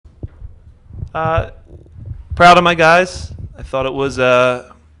Uh, Proud of my guys. I thought it was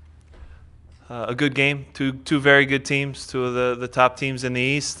a good game. Two very good teams, two of the top teams in the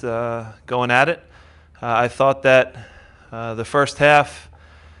East going at it. I thought that the first half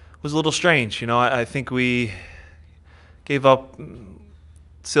was a little strange. I think we gave up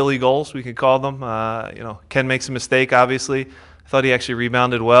silly goals, we could call them. Ken makes a mistake, obviously. I thought he actually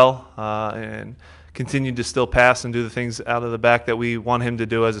rebounded well and continued to still pass and do the things out of the back that we want him to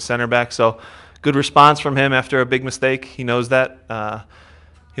do as a center back. So good response from him after a big mistake. He knows that.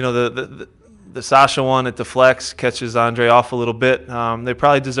 The Sasha one at the flex catches Andre off a little bit. They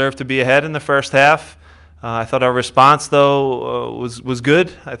probably deserved to be ahead in the first half. I thought our response, though, was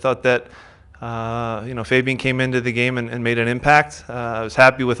good. I thought that Fabian came into the game and made an impact. I was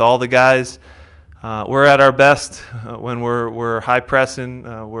happy with all the guys. We're at our best when we're high pressing.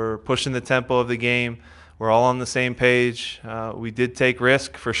 We're pushing the tempo of the game. We're all on the same page. We did take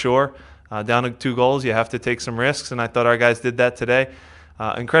risk for sure. Down to 2 goals, you have to take some risks, and I thought our guys did that today.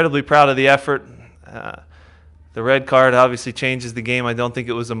 Incredibly proud of the effort. The red card obviously changes the game. I don't think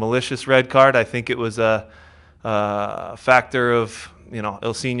it was a malicious red card. I think it was a factor of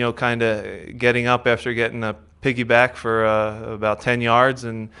Ilsinho kind of getting up after getting a piggyback for about 10 yards,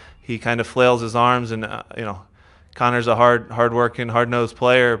 and he kind of flails his arms. And Connor's a hard-working, hard-nosed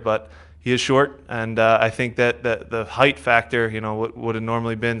player, but he is short, and I think that the height factor, what would have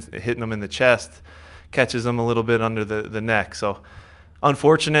normally been hitting him in the chest, catches him a little bit under the neck. So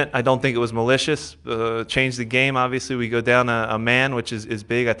unfortunate. I don't think it was malicious. Changed the game. Obviously, we go down a man, which is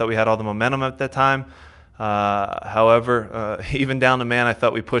big. I thought we had all the momentum at that time. However, even down to man, I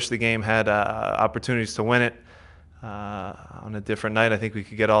thought we pushed the game, had opportunities to win it. On a different night, I think we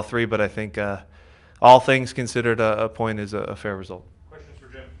could get all 3, but I think all things considered, a point is a fair result. Questions for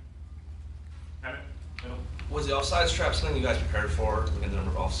Jim? Was the offsides trap something you guys prepared for, looking at the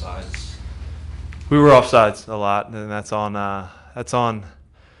number of offsides? We were offsides a lot, and that's on a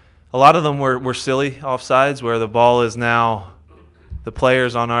lot of them were silly offsides where the ball is now the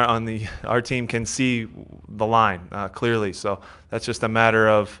players on our team can see the line clearly. So that's just a matter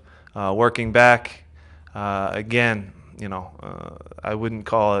of working back. Again, I wouldn't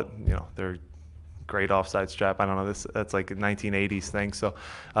call it, they're great offsides trap. I don't know, that's like a 1980s thing. So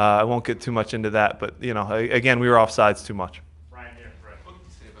I won't get too much into that, but again, we were offsides too much. Ryan here, Brett. What can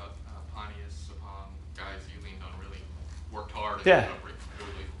you say about Pontius, guys you leaned on really worked hard? And Yeah.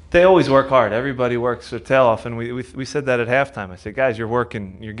 They always work hard. Everybody works their tail off, and we said that at halftime. I said, guys, you're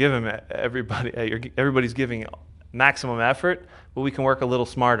giving everybody's giving maximum effort, but we can work a little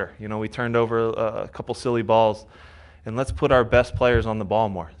smarter. We turned over a couple silly balls, and let's put our best players on the ball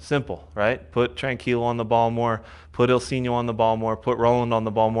more. Simple, right? Put Tranquilo on the ball more, put Ilsinho on the ball more, put Roland on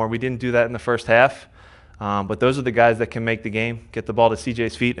the ball more. We didn't do that in the first half. But those are the guys that can make the game, get the ball to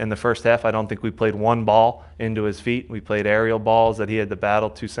CJ's feet. In the first half, I don't think we played one ball into his feet. We played aerial balls that he had to battle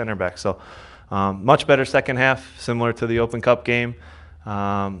 2 center backs. So much better second half, similar to the Open Cup game.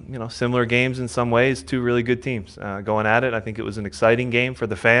 Similar games in some ways, 2 really good teams going at it. I think it was an exciting game for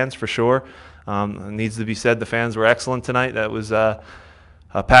the fans, for sure. It needs to be said, the fans were excellent tonight. That was a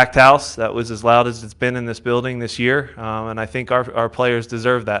packed house. That was as loud as it's been in this building this year, and I think our players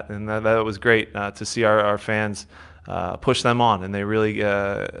deserve that, and that was great to see our fans push them on, and they really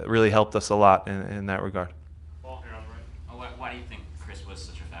helped us a lot in that regard. Paul here on the right. Why do you think Chris was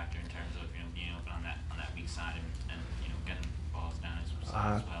such a factor in terms of being open on that weak side and getting balls down as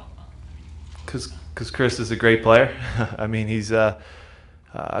well? Because Chris is a great player. I mean, he's a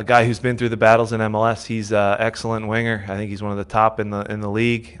guy who's been through the battles in MLS. He's an excellent winger. I think he's one of the top in the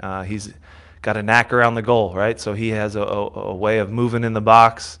league. He's got a knack around the goal, right? So he has a way of moving in the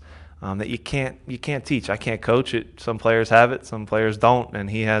box that you can't teach. I can't coach it. Some players have it, some players don't, and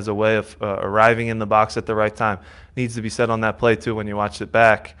he has a way of arriving in the box at the right time. Needs to be said on that play too when you watch it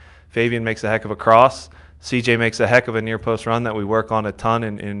back. Fabian makes a heck of a cross. CJ makes a heck of a near post run that we work on a ton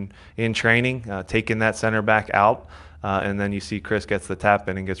in training, taking that center back out. And then you see Chris gets the tap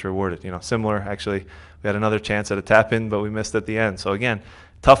in and gets rewarded. Similar, actually, we had another chance at a tap in, but we missed at the end. So again,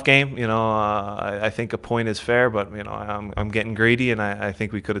 tough game. I think a point is fair, but I'm getting greedy, and I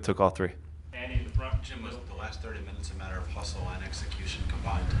think we could have took all 3. Andy in the front. Jim, was the last 30 minutes a matter of hustle and execution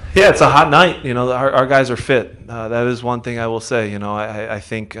combined? Yeah, it's a hot night. Our guys are fit. That is one thing I will say. I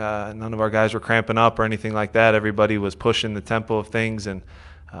think none of our guys were cramping up or anything like that. Everybody was pushing the tempo of things, and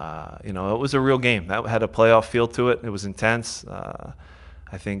it was a real game. That had a playoff feel to it. It was intense.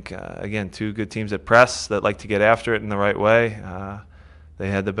 I think, again, 2 good teams that press, that like to get after it in the right way. They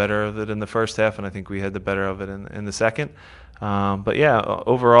had the better of it in the first half, and I think we had the better of it in the second. But yeah,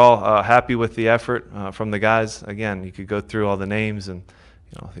 overall, happy with the effort from the guys. Again, you could go through all the names, and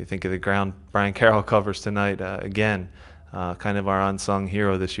if you think of the ground Brian Carroll covers tonight, again, kind of our unsung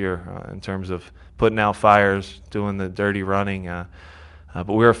hero this year in terms of putting out fires, doing the dirty running. But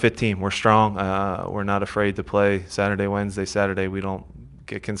we're a fit team. We're strong. We're not afraid to play Saturday, Wednesday, Saturday. We don't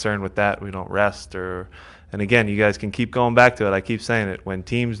get concerned with that. We don't rest. And again, you guys can keep going back to it. I keep saying it. When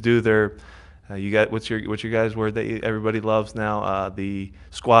teams do their you got what's your guys' word that everybody loves now? The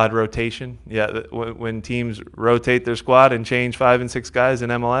squad rotation. Yeah, when teams rotate their squad and change 5 and 6 guys in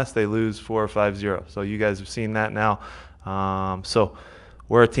MLS, they lose 4 or 5-0. So you guys have seen that now. So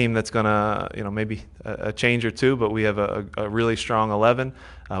we're a team that's gonna, maybe a change or two, but we have a really strong 11.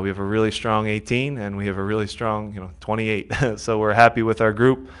 We have a really strong 18, and we have a really strong, 28. So we're happy with our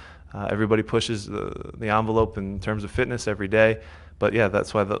group. Everybody pushes the envelope in terms of fitness every day. But yeah,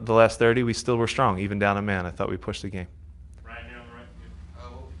 that's why the last 30 we still were strong, even down a man. I thought we pushed the game. Ryan here on the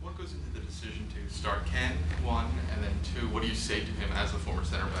right. What goes into the decision to start Ken, one, and then two, what do you say to him as a former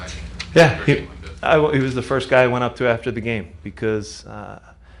center back? Yeah, He was the first guy I went up to after the game because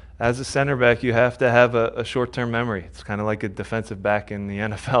as a center back, you have to have a short-term memory. It's kind of like a defensive back in the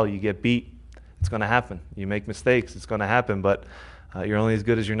NFL. You get beat, it's going to happen. You make mistakes, it's going to happen. But you're only as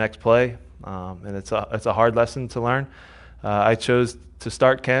good as your next play, and it's a hard lesson to learn. I chose to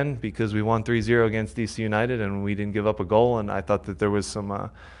start Ken because we won 3-0 against DC United and we didn't give up a goal, and I thought that there was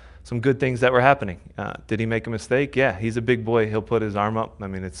some good things that were happening. Did he make a mistake? Yeah, he's a big boy. He'll put his arm up. I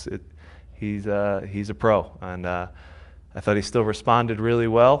mean, he's a pro, and I thought he still responded really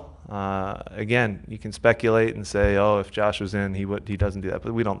well. Again, you can speculate and say, oh, if Josh was in, he doesn't do that,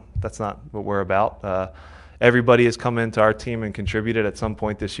 but we don't. That's not what we're about. Everybody has come into our team and contributed at some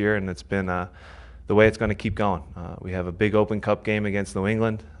point this year, and it's been the way it's going to keep going. We have a big Open Cup game against New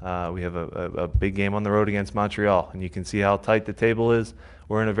England. We have a big game on the road against Montreal, and you can see how tight the table is.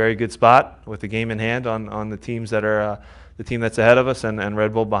 We're in a very good spot with the game in hand on the teams that are the team that's ahead of us and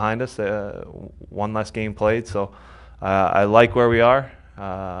Red Bull behind us. One less game played, so I like where we are.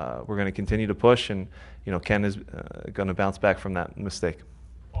 We're going to continue to push, and Ken is going to bounce back from that mistake.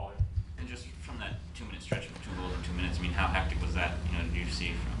 Paul here. And just from that 2-minute stretch of 2 goals in 2 minutes, I mean, how hectic was that? Did you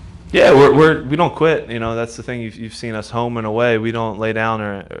see from? Yeah, we don't quit. That's the thing. You've seen us home and away. We don't lay down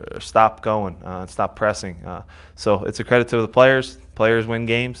or stop going, stop pressing. So it's a credit to the players. Players win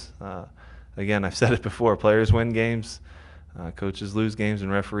games. Again, I've said it before. Players win games. Coaches lose games,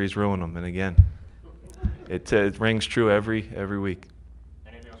 and referees ruin them. And again, it rings true every week.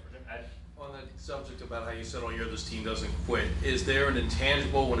 Anything else for Jim? Ed? On that subject about how you said all year this team doesn't quit, is there an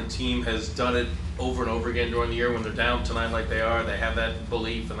intangible when a team has done it over and over again during the year when they're down tonight like they are, they have that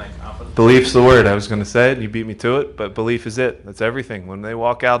belief and that confidence? Belief's the word. I was going to say it, and you beat me to it, but belief is it. That's everything. When they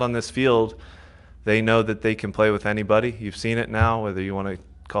walk out on this field, they know that they can play with anybody. You've seen it now, whether you want to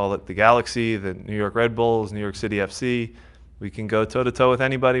call it the Galaxy, the New York Red Bulls, New York City FC. We can go toe-to-toe with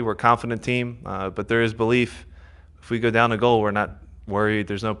anybody. We're a confident team, but there is belief. If we go down a goal, we're not worried.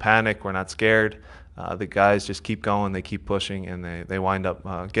 There's no panic. We're not scared. The guys just keep going. They keep pushing, and they wind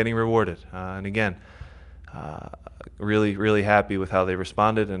up getting rewarded. And again, really, really happy with how they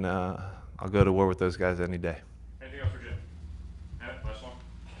responded, and I'll go to war with those guys any day. Anything else for Jim? Ed, last one.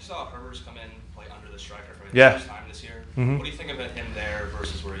 I saw Herbers come in, play under the striker for Yeah. the first time this year. Mhm. What do you think about him there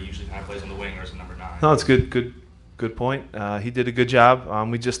versus where he usually kind of plays on the wing or as a number 9? No, it's good point. He did a good job.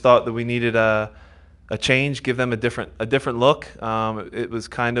 We just thought that we needed a change, give them a different look. It was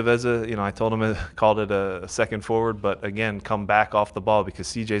kind of as I told him called it a second forward, but again, come back off the ball because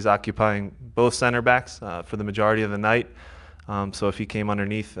CJ's occupying both center backs for the majority of the night. So if he came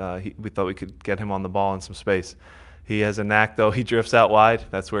underneath, we thought we could get him on the ball in some space. He has a knack, though. He drifts out wide.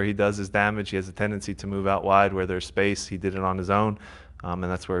 That's where he does his damage. He has a tendency to move out wide where there's space. He did it on his own, and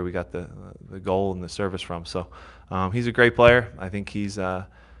that's where we got the goal and the service from. So he's a great player. I think he's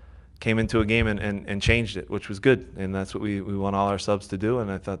came into a game and changed it, which was good, and that's what we want all our subs to do,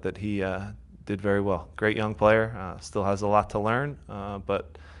 and I thought that he did very well. Great young player, still has a lot to learn,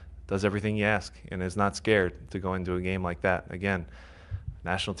 but does everything you ask and is not scared to go into a game like that. Again,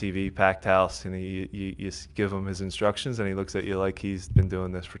 national TV, packed house, and you give him his instructions, and he looks at you like he's been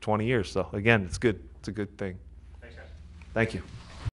doing this for 20 years. So again, it's good. It's a good thing. Thanks, guys. Thank you.